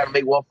weight. I got to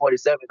make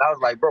 147. I was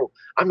like, bro,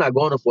 I'm not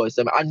going to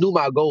 47. I knew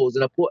my goals,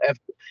 and I put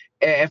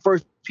at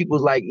first, people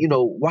was like, you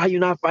know, why you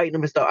not fighting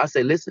them and stuff? I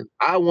said, listen,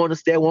 I want to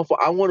stay at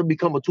 140. I want to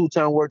become a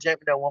 2-time world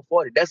champion at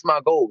 140. That's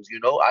my goals,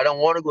 you know. I don't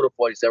want to go to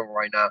 47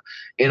 right now.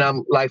 And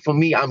I'm like, for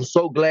me, I'm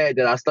so glad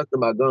that I stuck to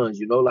my guns,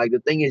 you know. Like, the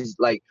thing is,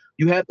 like,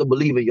 you have to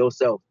believe in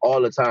yourself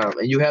all the time,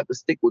 and you have to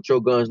stick with your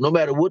guns. No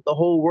matter what the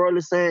whole world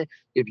is saying,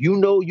 if you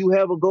know you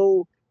have a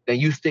goal, then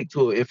you stick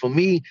to it. And for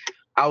me,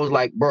 I was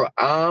like, bro,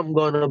 I'm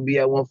going to be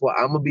at 140.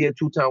 I'm going to be a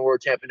 2-time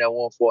world champion at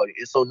 140.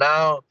 And so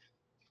now,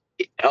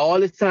 all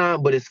this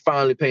time, but it's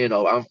finally paying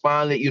off. I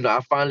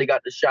finally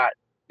got the shot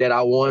that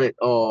I wanted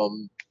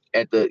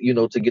at the, you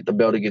know, to get the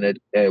belt again at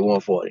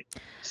 140.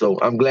 So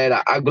I'm glad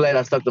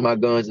I stuck to my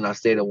guns and I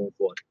stayed at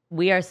 140.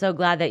 We are so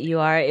glad that you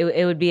are.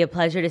 It would be a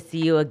pleasure to see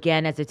you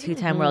again as a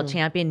 2-time world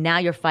champion. Now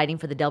you're fighting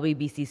for the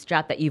WBC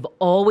strap that you've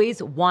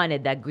always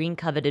wanted, that green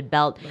coveted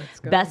belt.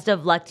 Best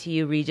of luck to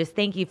you, Regis.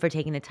 Thank you for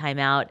taking the time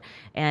out,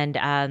 and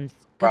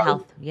good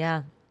health.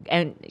 Yeah.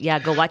 And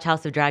go watch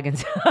House of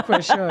Dragons.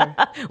 For sure.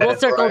 We'll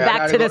circle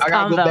back to this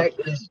convo.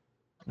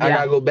 I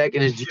gotta go back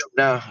in this gym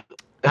now.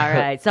 All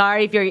right.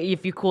 Sorry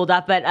if you cooled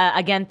off, but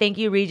again, thank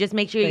you, Regis.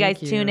 Make sure you guys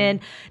tune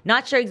in.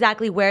 Not sure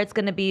exactly where it's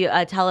going to be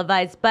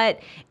televised, but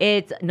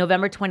it's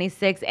November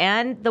 26th,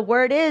 and the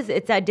word is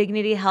it's at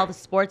Dignity Health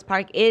Sports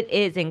Park. It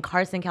is in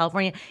Carson,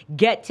 California.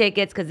 Get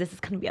tickets because this is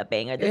going to be a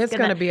banger. It's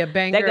going to be a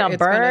banger. They're going to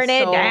burn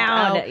it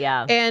down. Out.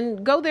 Yeah.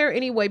 And go there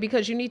anyway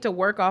because you need to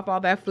work off all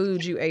that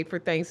food you ate for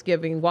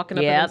Thanksgiving, walking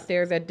up the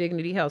stairs at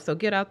Dignity Health. So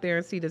get out there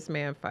and see this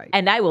man fight.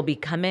 And I will be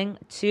coming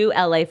to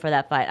LA for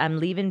that fight. I'm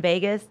leaving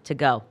Vegas to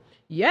go.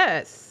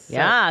 Yes.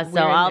 Yeah.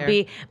 So I'll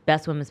be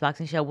Best Women's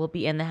Boxing Show. We'll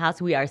be in the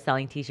house. We are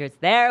selling T-shirts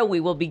there. We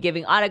will be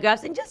giving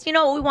autographs and just, you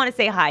know, we want to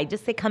say hi.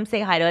 Just come say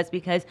hi to us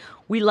because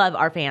we love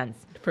our fans.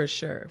 For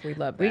sure. We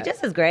love that.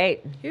 Regis is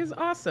great. He's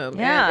awesome.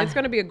 Yeah. And it's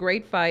going to be a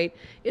great fight.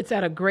 It's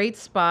at a great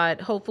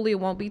spot. Hopefully it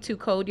won't be too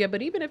cold yet,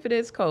 but even if it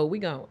is cold, we're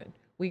going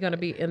to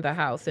be in the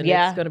house and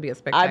it's going to be a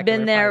spectacular I've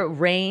been there. fight.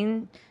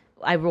 Rain.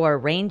 I wore a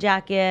rain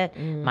jacket,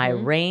 my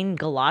rain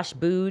galosh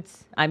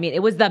boots. I mean,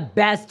 it was the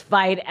best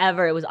fight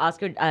ever. It was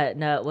Oscar.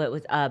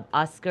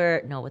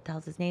 Oscar. No, what the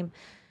hell's his name?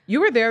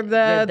 You were there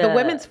the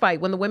women's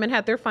fight when the women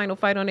had their final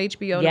fight on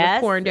HBO. Yes, it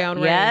was pouring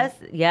down rain.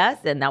 Yes,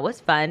 and that was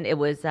fun. It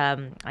was.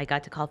 I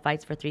got to call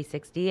Fights for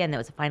 360, and it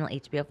was a final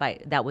HBO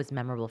fight that was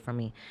memorable for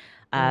me.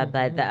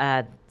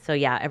 So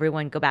yeah,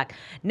 everyone go back.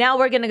 Now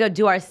we're gonna go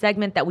do our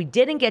segment that we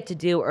didn't get to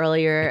do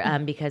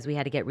earlier because we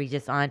had to get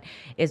Regis on.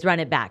 Is Run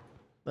It Back.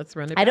 Let's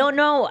run it back.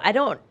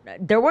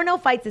 There were no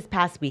fights this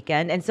past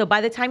weekend. And so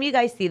by the time you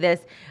guys see this,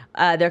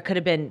 there could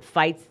have been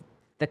fights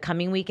the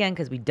coming weekend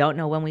because we don't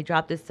know when we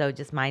drop this. So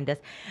just mind us.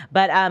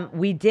 But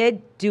we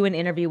did do an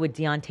interview with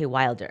Deontay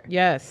Wilder.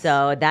 Yes.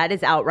 So that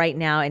is out right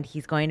now. And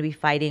he's going to be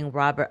fighting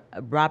Robert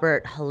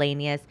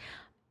Helenius.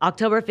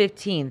 October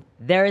 15th,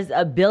 there's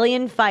a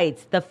billion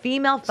fights. The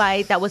female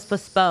fight that was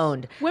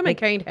postponed. Women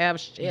can't have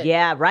shit.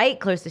 Yeah, right.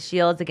 Clarissa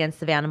Shields against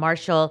Savannah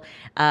Marshall.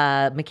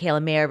 Michaela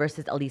Mayer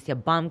versus Alicia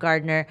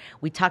Baumgardner.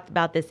 We talked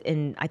about this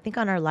I think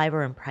on our live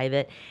or in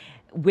private.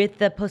 With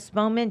the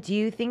postponement, do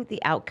you think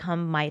the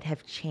outcome might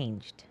have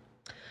changed?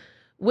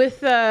 With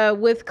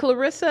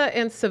Clarissa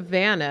and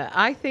Savannah,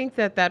 I think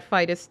that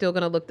fight is still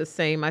going to look the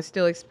same. I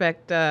still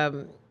expect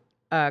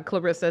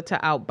Clarissa to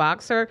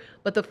outbox her.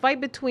 But the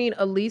fight between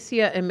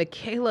Alicia and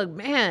Michaela,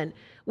 man,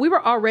 we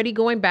were already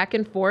going back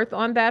and forth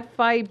on that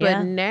fight.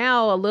 But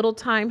now a little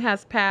time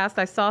has passed.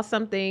 I saw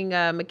something,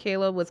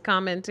 Michaela was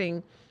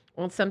commenting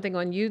on something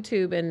on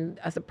YouTube, and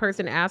as a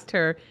person asked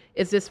her,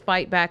 is this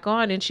fight back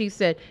on? And she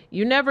said,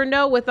 you never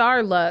know with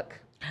our luck.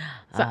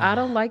 So I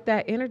don't like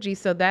that energy.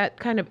 So that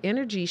kind of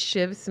energy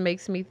shifts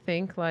makes me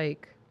think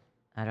like,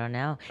 I don't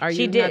know. Are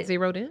you not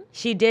zeroed in?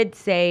 She did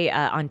say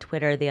on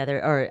Twitter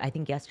I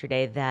think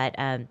yesterday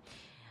that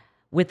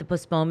with the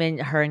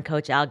postponement, her and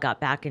Coach Al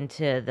got back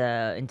into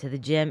the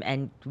gym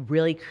and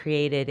really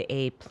created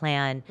a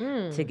plan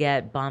to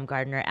get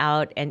Baumgardner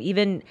out. And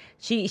even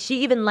she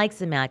even likes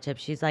the matchup.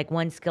 She's like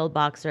one skilled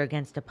boxer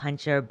against a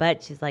puncher,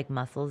 but she's like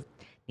muscles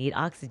need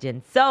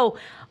oxygen. So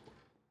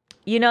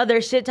You know,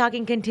 their shit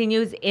talking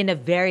continues in a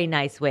very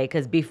nice way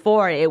because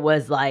before it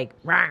was like,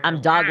 I'm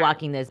dog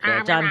walking this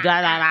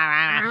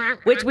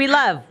bitch. Which we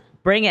love.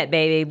 Bring it,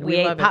 baby. We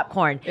ate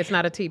popcorn. It's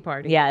not a tea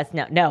party. Yeah, it's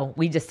no.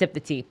 We just sip the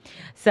tea.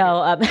 So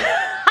I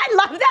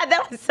love that.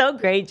 That was so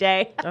great,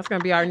 Jay. That's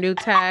gonna be our new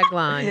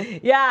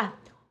tagline. Yeah.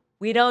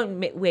 We don't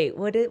wait.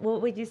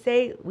 What would you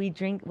say? We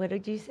drink. What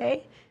did you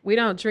say? We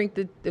don't drink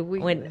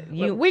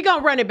we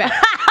gonna run it back.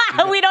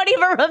 We don't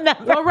even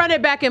remember. We'll run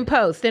it back in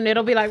post, and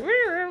it'll be like,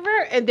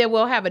 and then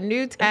we'll have a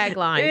new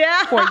tagline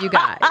for you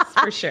guys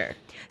for sure.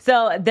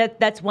 So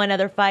that's one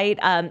other fight.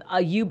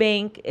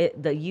 Eubank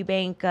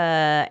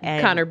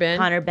and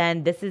Connor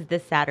Ben. This is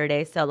this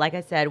Saturday. So like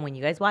I said, when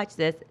you guys watch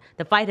this,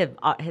 the fight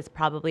has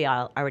probably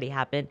already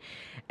happened.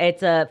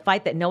 It's a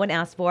fight that no one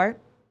asked for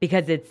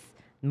because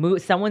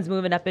someone's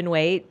moving up in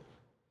weight.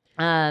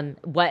 And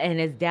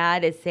his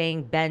dad is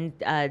saying Ben's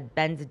dad,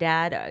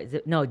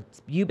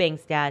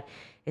 Eubank's dad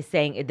is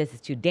saying this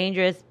is too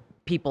dangerous.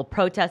 People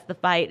protest the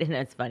fight, and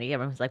it's funny.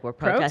 Everyone's like, "We're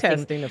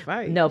protesting the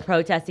fight." No,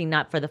 protesting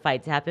not for the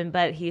fight to happen,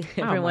 but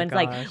everyone's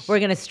like, "We're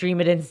gonna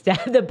stream it instead."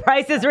 The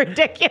price is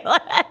ridiculous.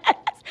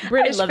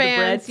 British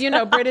fans,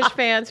 British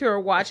fans who are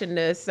watching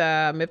this,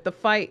 if the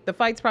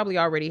fight's probably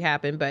already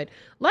happened, but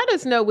let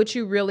us know what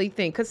you really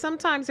think, because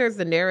sometimes there's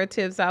the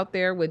narratives out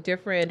there with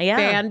different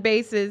fan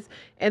bases,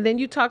 and then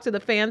you talk to the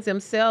fans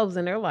themselves,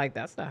 and they're like,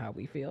 "That's not how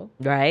we feel."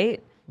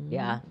 Right.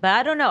 Yeah, but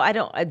I don't know.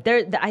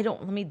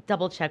 Let me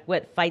double check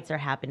what fights are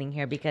happening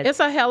here because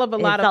it's a hell of a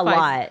lot of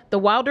fights. The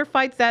Wilder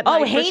fights that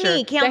night.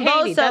 Haney,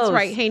 Kambosos. That's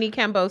right. Haney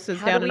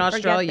Kambosos down in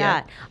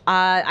Australia.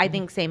 I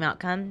think same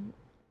outcome.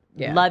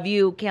 Yeah. Love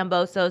you,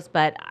 Kambosos,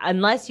 but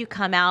unless you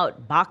come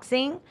out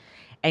boxing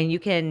and you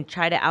can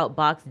try to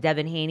outbox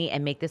Devin Haney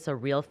and make this a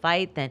real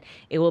fight, then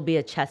it will be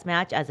a chess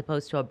match as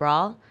opposed to a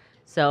brawl.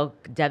 So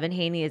Devin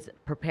Haney is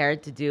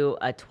prepared to do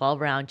a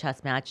 12-round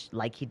chess match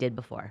like he did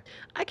before.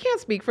 I can't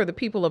speak for the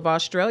people of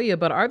Australia,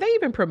 but are they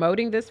even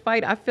promoting this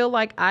fight? I feel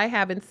like I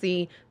haven't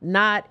seen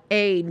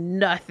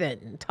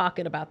nothing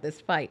talking about this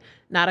fight.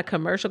 Not a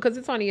commercial, because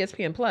it's on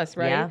ESPN Plus,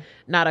 right? Yeah.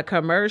 Not a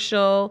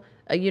commercial.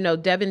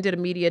 Devin did a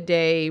media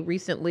day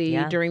recently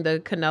during the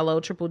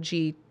Canelo Triple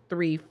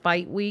G3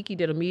 fight week. He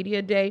did a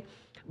media day.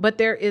 But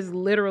there is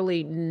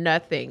literally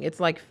nothing. It's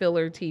like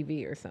filler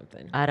TV or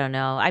something. I don't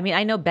know. I mean,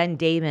 I know Ben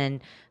Damon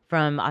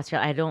from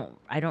Australia.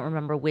 I don't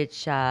remember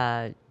which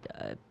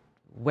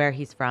where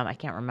he's from. I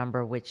can't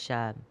remember which.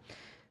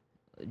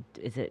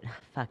 Is it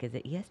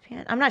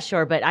ESPN? I'm not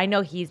sure, but I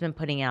know he's been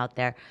putting it out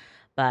there.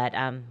 But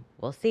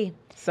we'll see.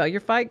 So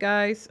your fight,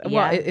 guys.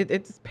 Yeah. Well,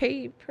 it's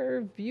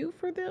pay-per-view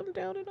for them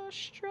down in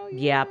Australia.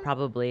 Yeah,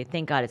 probably.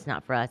 Thank God it's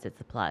not for us. It's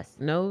the Plus.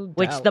 No doubt.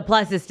 Which the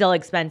Plus is still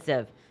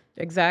expensive.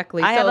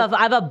 Exactly. I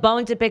have a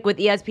bone to pick with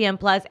ESPN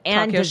Plus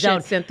and DAZN.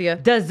 Shit, Cynthia.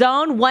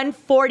 DAZN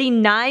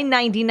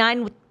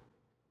 $149.99.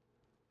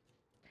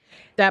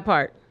 That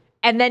part.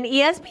 And then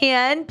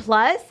ESPN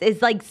Plus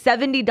is like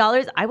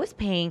 $70. I was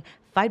paying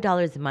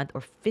 $5 a month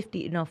or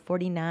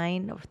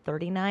 $49 or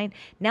 $39.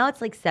 Now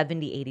it's like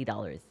 $70,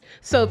 $80.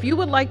 So if you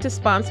would like to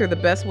sponsor the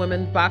Best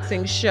Women's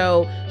Boxing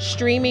Show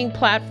streaming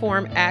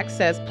platform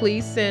access,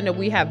 please send.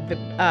 We have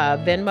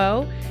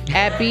Venmo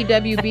at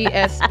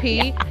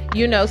BWBSP.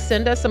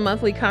 Send us a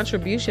monthly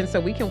contribution so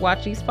we can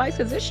watch these fights,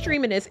 because this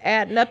streaming is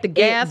adding up. The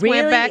gas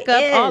went back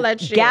up, all that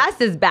shit.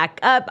 Gas is back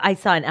up. I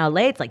saw in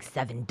LA it's like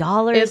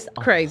 $7. It's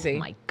crazy. Oh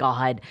my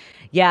God.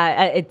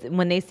 Yeah,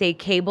 when they say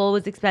cable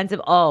was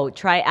expensive,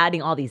 try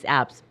adding all these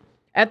apps.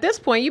 At this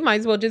point, you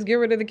might as well just get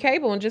rid of the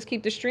cable and just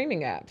keep the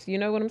streaming apps. You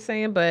know what I'm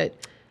saying? But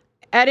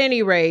at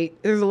any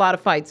rate, there's a lot of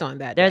fights on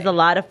that. There's a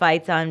lot of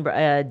fights on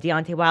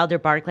Deontay Wilder,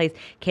 Barclays,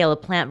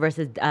 Caleb Plant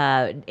versus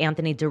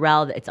Anthony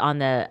Durrell. It's on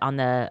the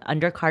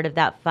undercard of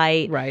that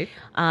fight. Right.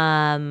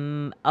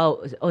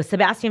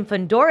 Sebastian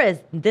Fundora is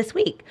this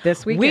week.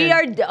 This weekend. We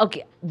are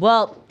okay.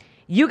 Well,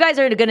 you guys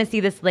are going to see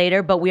this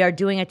later, but we are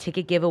doing a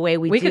ticket giveaway.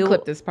 We can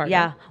clip this part.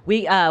 Yeah,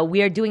 we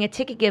are doing a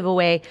ticket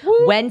giveaway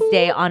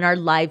Wednesday on our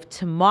live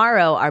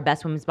tomorrow, our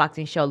Best Women's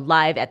Boxing Show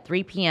live at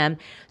 3 p.m.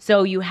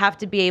 So you have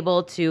to be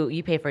able to.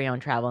 You pay for your own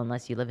travel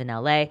unless you live in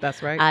LA.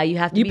 That's right. You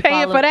have to. You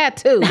paying for that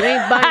too. We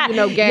ain't buying you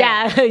no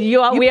gas.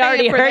 Yeah, we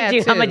already heard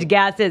you how much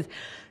gas is.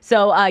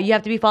 So you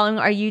have to be following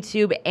our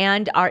YouTube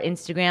and our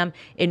Instagram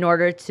in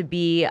order to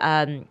be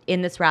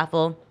in this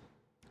raffle.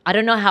 I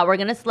don't know how we're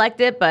going to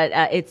select it, but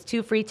it's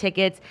 2 free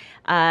tickets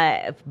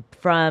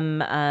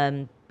from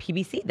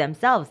PBC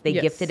themselves. They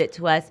gifted it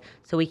to us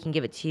so we can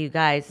give it to you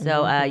guys.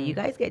 So you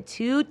guys get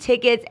 2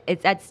 tickets.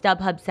 It's at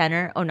StubHub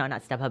Center. Oh, no,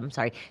 not StubHub. I'm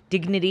sorry.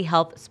 Dignity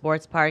Health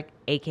Sports Park,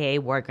 a.k.a.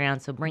 War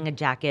Ground. So bring a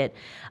jacket.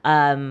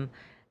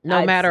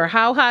 No matter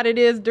how hot it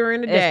is during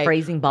the day, it's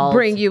freezing balls.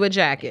 Bring you a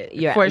jacket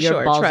for your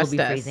sure. balls Trust will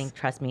be us. freezing.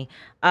 Trust me.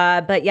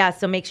 But yeah,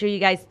 so make sure you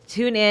guys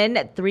tune in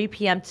at 3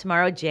 p.m.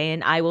 tomorrow. Jay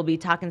and I will be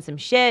talking some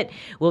shit.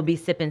 We'll be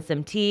sipping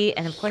some tea,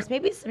 and of course,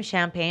 maybe some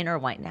champagne or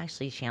wine.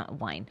 Actually,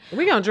 wine.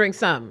 We're gonna drink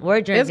something.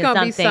 We're drinking it's gonna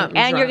something. Be something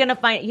and drunk. you're gonna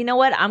find. You know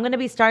what? I'm gonna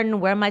be starting to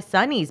wear my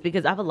sunnies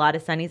because I have a lot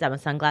of sunnies. I'm a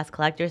sunglass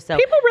collector, so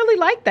people really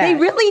like that. they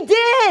really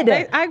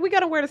did. We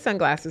gotta wear the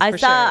sunglasses. I for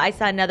saw. Sure. I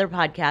saw another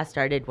podcast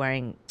started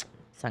wearing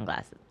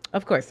sunglasses.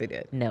 Of course they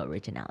did. No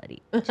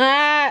originality.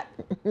 Yes.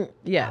 No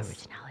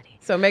originality.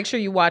 So make sure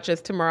you watch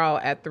us tomorrow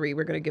at 3.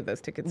 We're going to give those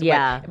tickets away.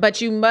 Yeah.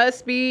 But you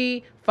must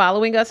be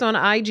following us on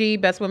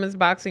IG, Best Women's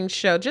Boxing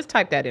Show. Just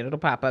type that in. It'll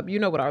pop up. You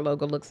know what our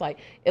logo looks like.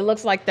 It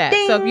looks like that.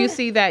 Ding. So if you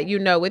see that, you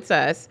know it's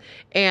us.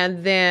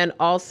 And then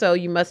also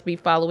you must be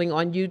following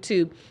on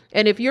YouTube.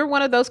 And if you're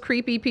one of those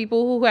creepy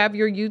people who have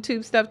your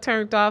YouTube stuff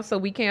turned off so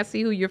we can't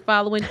see who you're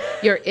following,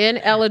 you're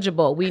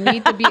ineligible. We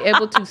need to be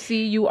able to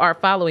see you are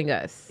following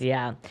us.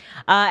 Yeah.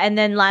 And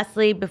then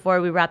lastly,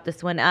 before we wrap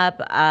this one up,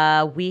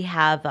 we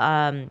have,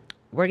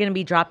 we're going to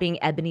be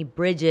dropping Ebony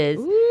Bridges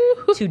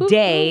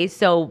today.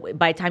 So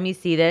by the time you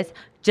see this,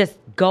 just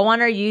go on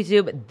our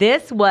YouTube.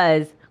 This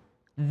was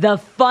the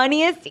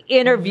funniest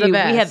interview we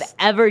have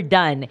ever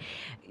done.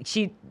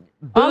 She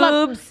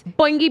boobs,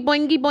 boingy,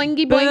 boingy,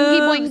 boingy, boingy,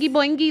 boingy,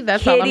 boingy.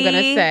 That's all I'm going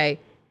to say.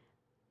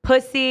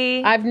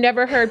 Pussy. I've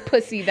never heard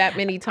pussy that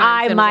many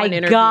times in one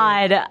interview.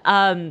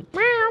 God.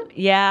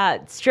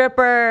 Yeah.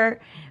 Stripper,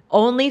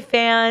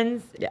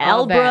 OnlyFans,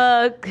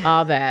 Elbrook.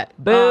 All that.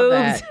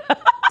 Boobs.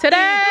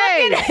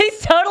 Today.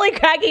 He's totally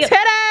cracking up.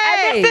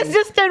 Today. And this is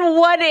just in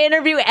one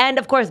interview. And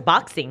of course,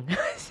 boxing.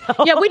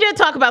 So, yeah, we did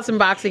talk about some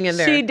boxing in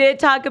there. She did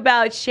talk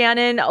about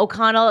Shannon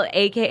O'Connell,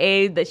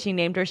 a.k.a. that she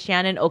named her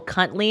Shannon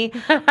O'Cuntley.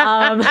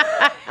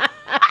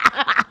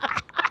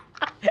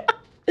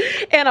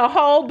 And a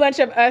whole bunch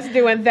of us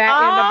doing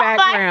that in the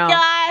background. Oh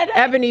my God.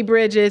 Ebony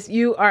Bridges,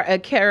 you are a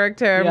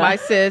character. Yeah. My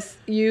sis,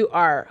 you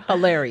are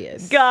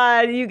hilarious.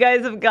 God, you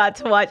guys have got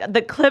to watch.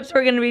 The clips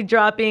we're going to be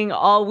dropping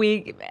all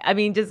week. I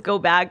mean, just go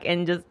back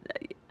and just...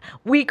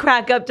 We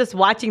crack up just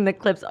watching the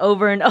clips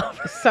over and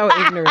over. So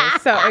ignorant.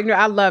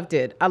 I loved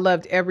it. I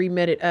loved every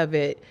minute of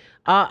it.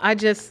 I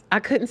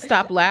couldn't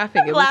stop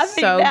laughing. It was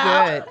so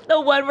good.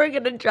 The one we're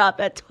going to drop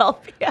at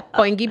 12 p.m.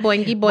 Boingy,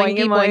 boingy,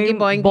 boingy, boingy,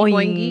 boingy,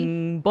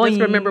 boingy. Boing.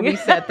 Just remember we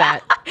said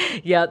that.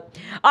 Yep.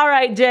 All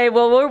right, Jay.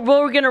 Well,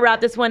 we're going to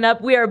wrap this one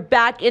up. We are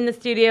back in the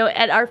studio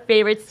at our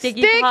favorite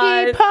Sticky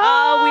Paws.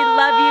 Oh, we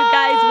love you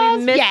guys.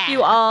 We miss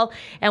you all.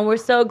 And we're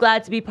so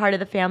glad to be part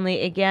of the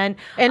family again.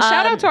 And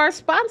shout out to our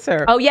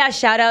sponsor. Oh, yeah.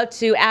 Shout out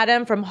to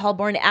Adam from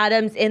Holborn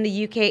Adams in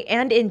the UK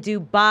and in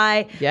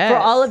Dubai. Yes. For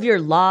all of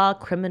your law,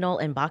 criminal,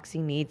 and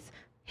boxing needs.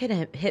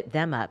 Hit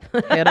them up.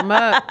 Hit them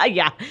up.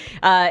 Yeah.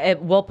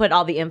 We'll put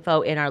all the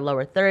info in our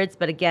lower thirds.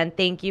 But again,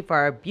 thank you for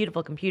our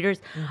beautiful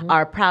computers,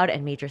 our proud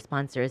and major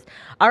sponsors.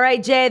 All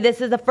right, Jay, this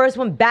is the first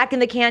one back in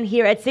the can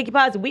here at Sticky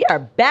Paws. We are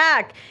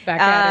back. Back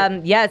at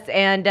it. Yes,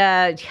 and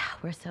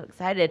we're so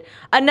excited.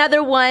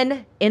 Another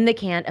one in the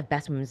can of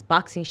Best Women's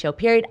Boxing Show,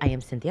 period. I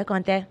am Cynthia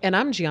Conte. And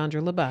I'm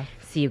Giandra LaBeouf.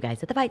 See you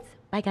guys at the fights.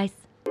 Bye, guys.